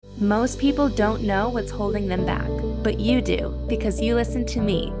Most people don't know what's holding them back, but you do because you listen to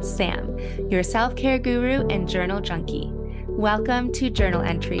me, Sam, your self-care guru and journal junkie. Welcome to Journal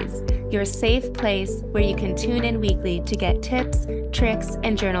Entries, your safe place where you can tune in weekly to get tips, tricks,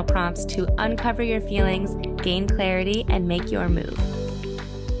 and journal prompts to uncover your feelings, gain clarity, and make your move.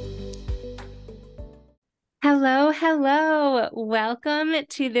 Hello, hello. Welcome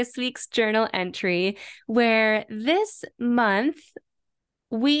to this week's journal entry, where this month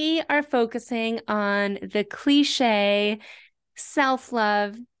we are focusing on the cliche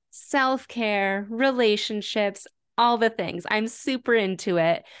self-love, self-care, relationships, all the things. I'm super into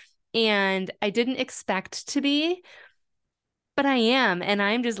it, and I didn't expect to be, but I am, and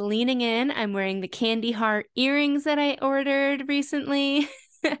I'm just leaning in. I'm wearing the candy heart earrings that I ordered recently.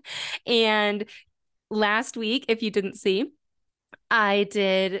 And last week, if you didn't see, I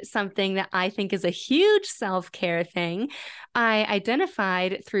did something that I think is a huge self-care thing. I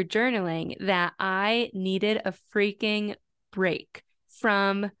identified through journaling that I needed a freaking break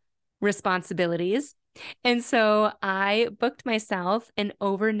from responsibilities. And so I booked myself an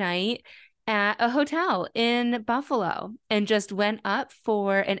overnight at a hotel in Buffalo and just went up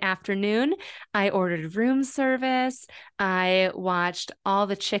for an afternoon. I ordered room service. I watched all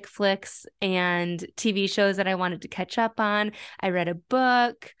the chick flicks and TV shows that I wanted to catch up on. I read a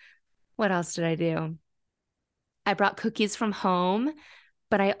book. What else did I do? I brought cookies from home,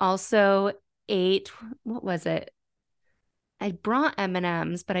 but I also ate, what was it? I brought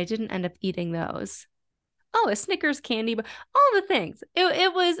M&Ms, but I didn't end up eating those. Oh, a Snickers candy, all the things.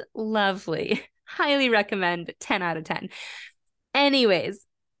 It was lovely. Highly recommend, 10 out of 10. Anyways,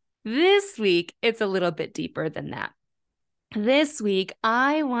 this week, it's a little bit deeper than that. This week,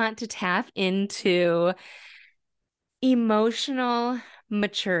 I want to tap into emotional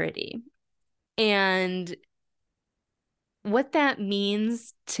maturity and what that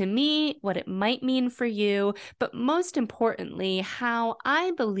means to me, what it might mean for you, but most importantly, how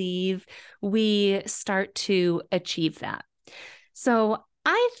I believe we start to achieve that. So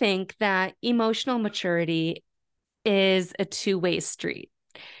I think that emotional maturity is a two-way street.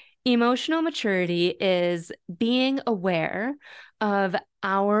 Emotional maturity is being aware of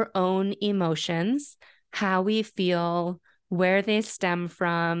our own emotions, how we feel, where they stem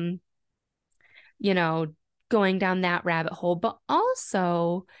from, going down that rabbit hole, but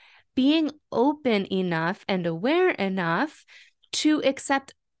also being open enough and aware enough to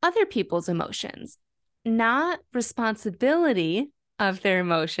accept other people's emotions, not responsibility of their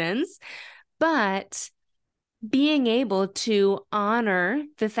emotions, but being able to honor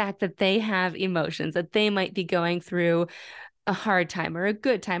the fact that they have emotions, that they might be going through a hard time or a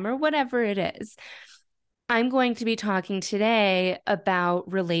good time or whatever it is. I'm going to be talking today about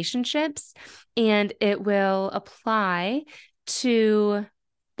relationships, and it will apply to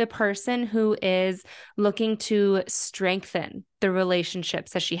the person who is looking to strengthen the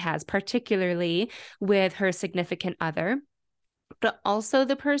relationships that she has, particularly with her significant other, but also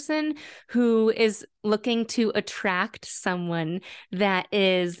the person who is looking to attract someone that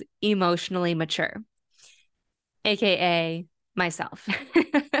is emotionally mature, AKA myself.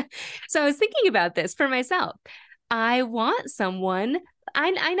 So I was thinking about this for myself. I want someone,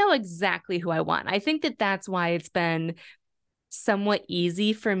 I know exactly who I want. I think that that's why it's been somewhat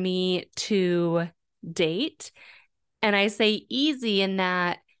easy for me to date. And I say easy in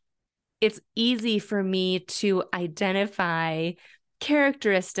that it's easy for me to identify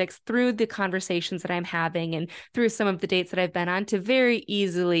characteristics through the conversations that I'm having and through some of the dates that I've been on to very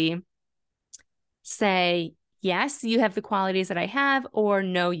easily say, yes, you have the qualities that I have, or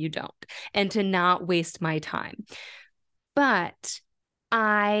no, you don't, and to not waste my time. But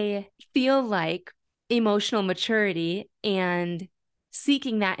I feel like emotional maturity and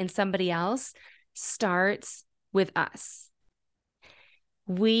seeking that in somebody else starts with us.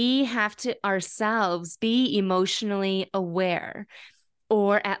 We have to ourselves be emotionally aware,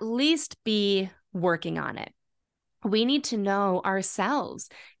 or at least be working on it. We need to know ourselves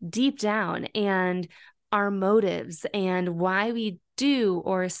deep down and our motives and why we do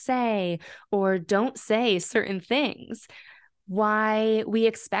or say or don't say certain things, why we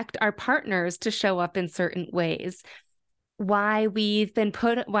expect our partners to show up in certain ways, why we've been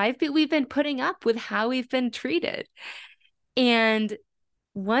putting up with how we've been treated. And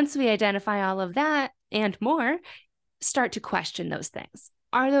once we identify all of that and more, start to question those things.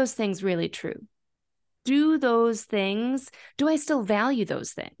 Are those things really true? Do I still value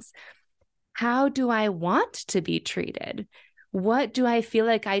those things? How do I want to be treated? What do I feel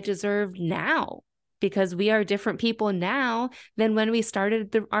like I deserve now? Because we are different people now than when we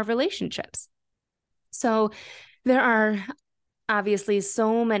started our relationships. So there are obviously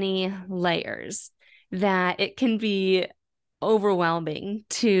so many layers that it can be overwhelming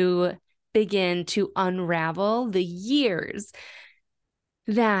to begin to unravel the years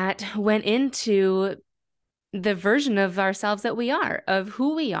that went into the version of ourselves that we are, of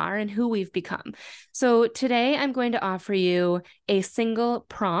who we are and who we've become. So today I'm going to offer you a single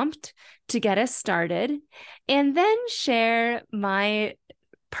prompt to get us started, and then share my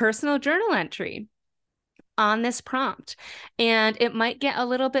personal journal entry on this prompt. And it might get a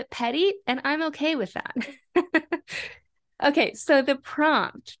little bit petty, and I'm okay with that. Okay, so the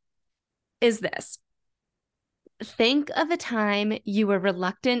prompt is this. Think of a time you were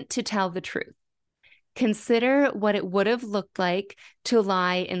reluctant to tell the truth. Consider what it would have looked like to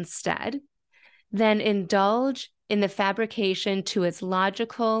lie instead. Then indulge in the fabrication to its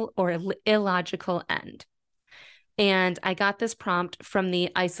logical or illogical end. And I got this prompt from the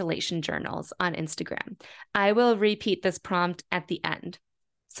Isolation Journals on Instagram. I will repeat this prompt at the end,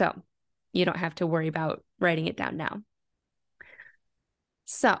 so you don't have to worry about writing it down now.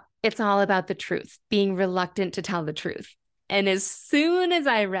 So it's all about the truth, being reluctant to tell the truth. And as soon as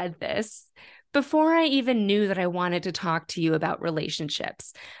I read this, before I even knew that I wanted to talk to you about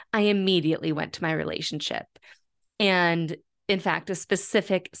relationships, I immediately went to my relationship. And in fact, a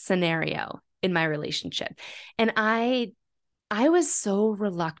specific scenario in my relationship. And I was so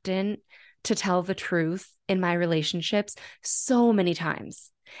reluctant to tell the truth in my relationships so many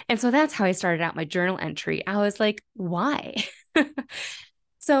times. And so that's how I started out my journal entry. I was like, why?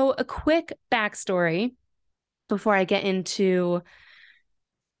 So a quick backstory before I get into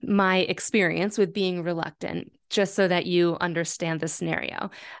my experience with being reluctant, just so that you understand the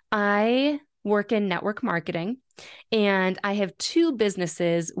scenario. I work in network marketing, and I have two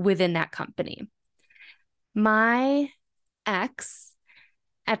businesses within that company. My ex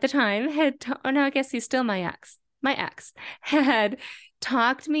at the time I guess he's still my ex. My ex had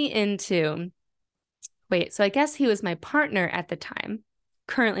talked me into, so I guess he was my partner at the time,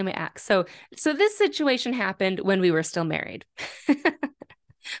 currently my ex. So this situation happened when we were still married.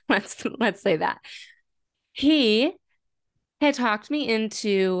 Let's say that. He had talked me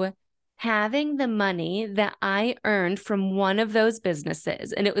into having the money that I earned from one of those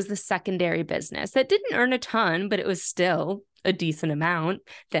businesses, and it was the secondary business that didn't earn a ton, but it was still a decent amount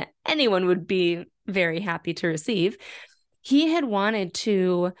that anyone would be very happy to receive. He had wanted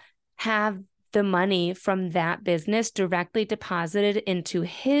to have the money from that business directly deposited into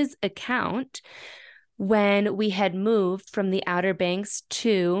his account when we had moved from the Outer Banks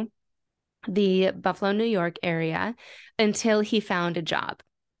to the Buffalo, New York area, until he found a job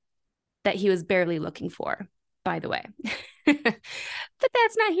that he was barely looking for, by the way. But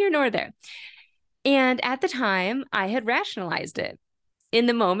that's not here nor there. And at the time, I had rationalized it. In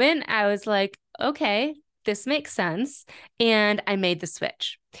the moment, I was like, okay, this makes sense. And I made the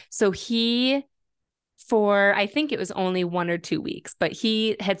switch. So I think it was only 1 or 2 weeks, but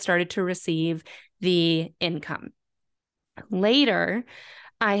he had started to receive the income. Later,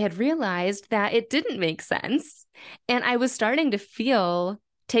 I had realized that it didn't make sense, and I was starting to feel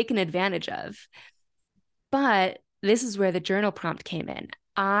taken advantage of. But this is where the journal prompt came in.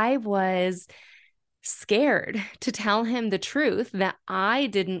 I was scared to tell him the truth that I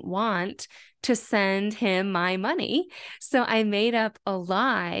didn't want to send him my money. So I made up a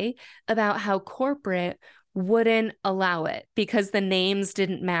lie about how corporate wouldn't allow it because the names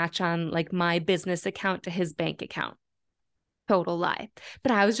didn't match on like my business account to his bank account. Total lie.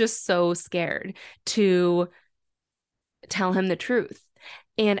 But I was just so scared to tell him the truth.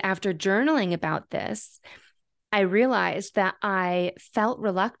 And after journaling about this, I realized that I felt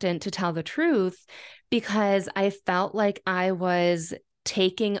reluctant to tell the truth because I felt like I was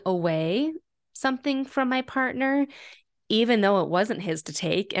taking away something from my partner, even though it wasn't his to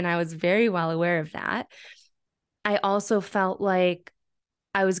take. And I was very well aware of that. I also felt like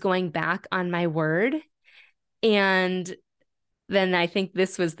I was going back on my word. And then I think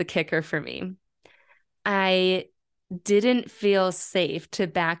this was the kicker for me. I didn't feel safe to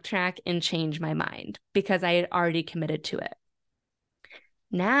backtrack and change my mind because I had already committed to it.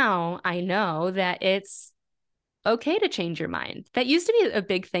 Now I know that it's okay to change your mind. That used to be a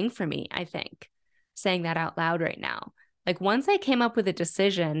big thing for me, I think, saying that out loud right now. Like once I came up with a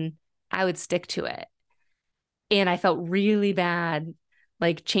decision, I would stick to it. And I felt really bad,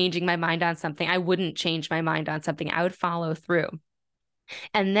 like changing my mind on something. I wouldn't change my mind on something. I would follow through.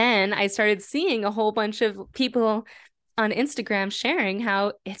 And then I started seeing a whole bunch of people on Instagram sharing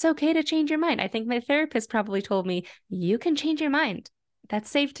how it's okay to change your mind. I think my therapist probably told me, you can change your mind. That's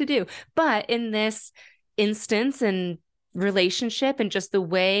safe to do. But in this instance and relationship and just the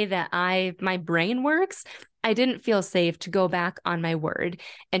way that my brain works, I didn't feel safe to go back on my word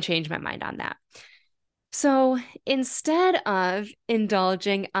and change my mind on that. So instead of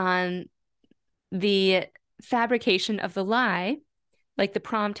indulging on the fabrication of the lie, like the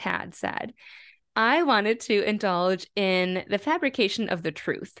prompt had said, I wanted to indulge in the fabrication of the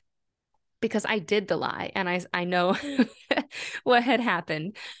truth, because I did the lie and I know what had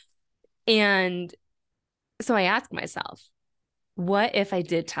happened. And so I asked myself, what if I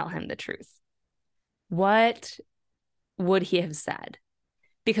did tell him the truth? What would he have said?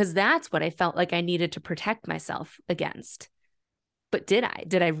 Because that's what I felt like I needed to protect myself against. But did I?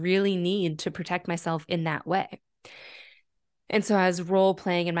 Did I really need to protect myself in that way? And so I was role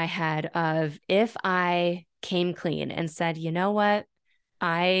playing in my head of, if I came clean and said, you know what,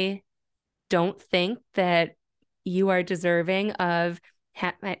 I don't think that you are deserving of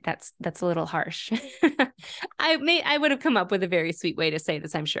that's a little harsh. I would have come up with a very sweet way to say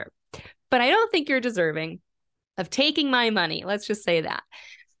this, I'm sure. But I don't think you're deserving of taking my money. Let's just say that.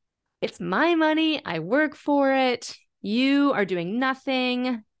 It's my money. I work for it. You are doing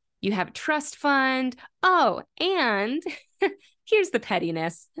nothing. You have a trust fund. Oh, and here's the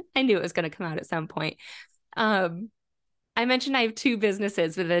pettiness. I knew it was going to come out at some point. I mentioned I have 2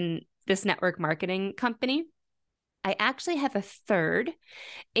 businesses within this network marketing company. I actually have a third,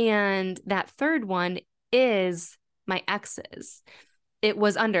 and that third one is my ex's. It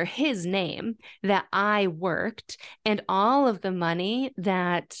was under his name that I worked, and all of the money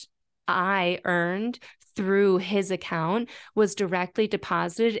that I earned through his account was directly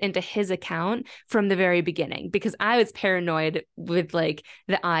deposited into his account from the very beginning, because I was paranoid with like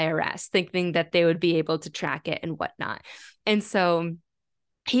the IRS, thinking that they would be able to track it and whatnot. And so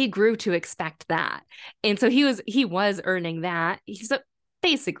he grew to expect that. And so he was earning that. So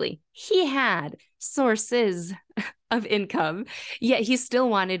basically, he had sources of income, yet he still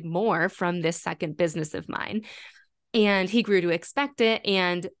wanted more from this second business of mine. And he grew to expect it.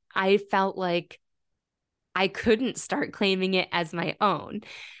 And I felt like I couldn't start claiming it as my own.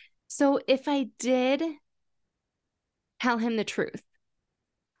 So if I did tell him the truth,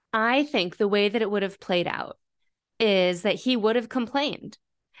 I think the way that it would have played out is that he would have complained.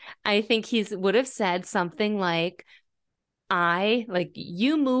 I think he would have said something like,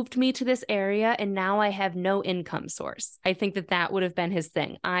 you moved me to this area and now I have no income source. I think that that would have been his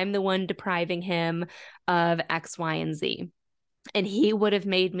thing. I'm the one depriving him of X, Y, and Z. And he would have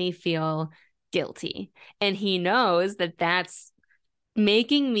made me feel guilty. And he knows that that's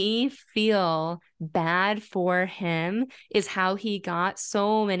making me feel bad for him is how he got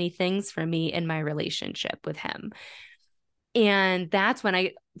so many things from me in my relationship with him. And that's when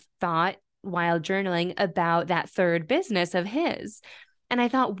I thought, while journaling, about that third business of his. And I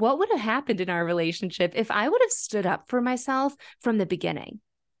thought, what would have happened in our relationship if I would have stood up for myself from the beginning?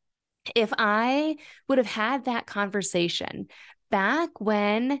 If I would have had that conversation back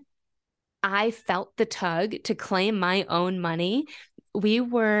when I felt the tug to claim my own money. We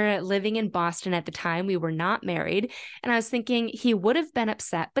were living in Boston at the time. We were not married. And I was thinking he would have been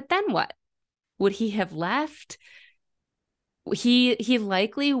upset, but then what? Would he have left? He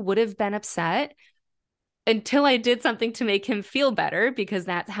likely would have been upset until I did something to make him feel better, because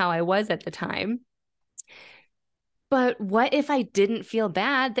that's how I was at the time. But what if I didn't feel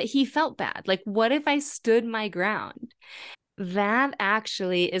bad that he felt bad? Like, what if I stood my ground? That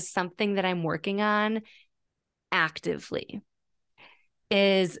actually is something that I'm working on actively,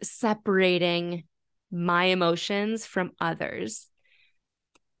 is separating my emotions from others.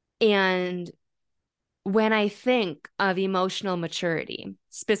 And when I think of emotional maturity,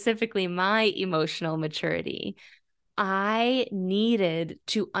 specifically my emotional maturity, I needed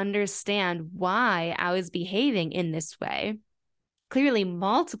to understand why I was behaving in this way, clearly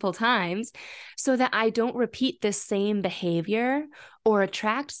multiple times, so that I don't repeat the same behavior or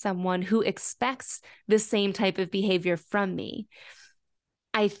attract someone who expects the same type of behavior from me.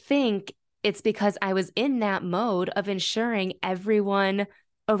 I think it's because I was in that mode of ensuring everyone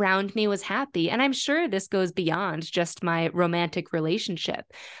around me was happy. And I'm sure this goes beyond just my romantic relationship,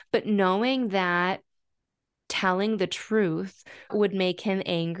 but knowing that telling the truth would make him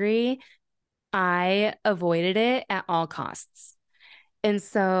angry, I avoided it at all costs. And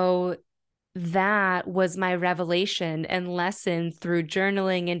so that was my revelation and lesson through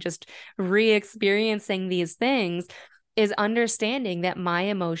journaling and just re-experiencing these things, is understanding that my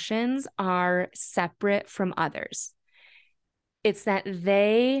emotions are separate from others. It's that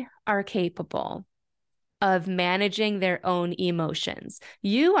they are capable of managing their own emotions.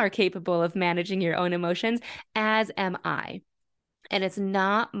 You are capable of managing your own emotions, as am I. And it's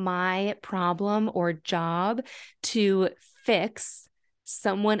not my problem or job to fix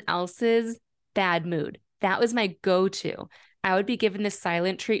someone else's bad mood. that was my go-to. I would be given this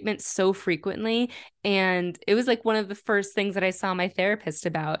silent treatment so frequently. And it was like one of the first things that I saw my therapist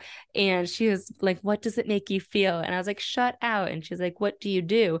about. And she was like, what does it make you feel? And I was like, shut out. And she's like, what do you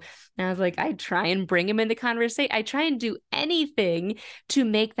do? And I was like, I try and bring him into conversation. I try and do anything to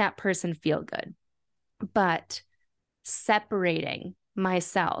make that person feel good. But separating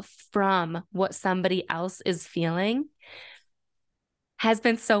myself from what somebody else is feeling has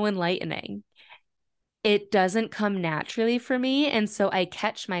been so enlightening. It doesn't come naturally for me. And so I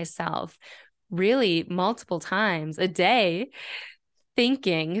catch myself really multiple times a day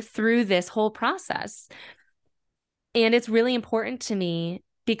thinking through this whole process. And it's really important to me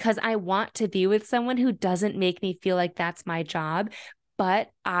because I want to be with someone who doesn't make me feel like that's my job,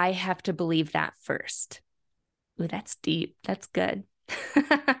 but I have to believe that first. Ooh, that's deep. That's good.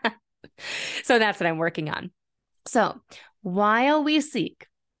 So that's what I'm working on. So while we seek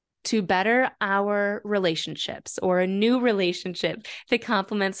to better our relationships or a new relationship that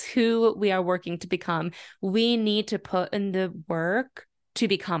complements who we are working to become, we need to put in the work to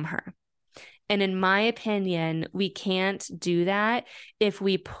become her. And in my opinion, we can't do that if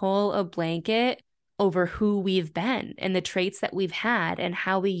we pull a blanket over who we've been and the traits that we've had and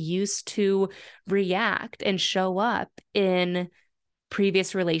how we used to react and show up in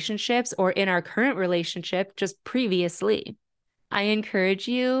previous relationships or in our current relationship just previously. I encourage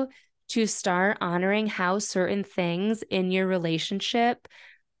you to start honoring how certain things in your relationship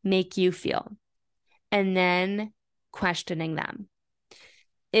make you feel and then questioning them.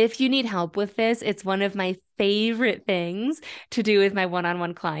 If you need help with this, it's one of my favorite things to do with my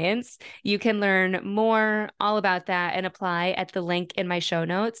one-on-one clients. You can learn more all about that and apply at the link in my show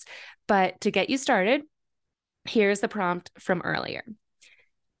notes. But to get you started, here's the prompt from earlier.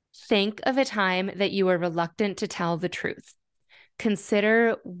 Think of a time that you were reluctant to tell the truth.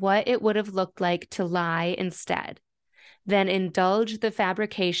 Consider what it would have looked like to lie instead. Then indulge the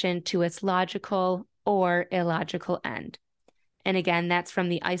fabrication to its logical or illogical end. And again, that's from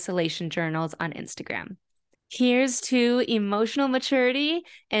the Isolation Journals on Instagram. Here's to emotional maturity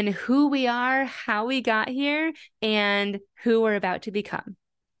and who we are, how we got here, and who we're about to become.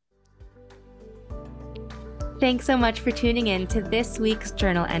 Thanks so much for tuning in to this week's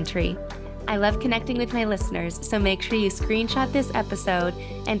journal entry. I love connecting with my listeners, so make sure you screenshot this episode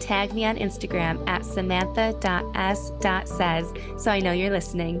and tag me on Instagram at samantha.s.says so I know you're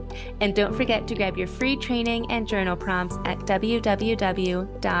listening. And don't forget to grab your free training and journal prompts at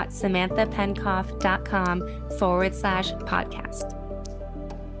www.samanthapenkoff.com/podcast.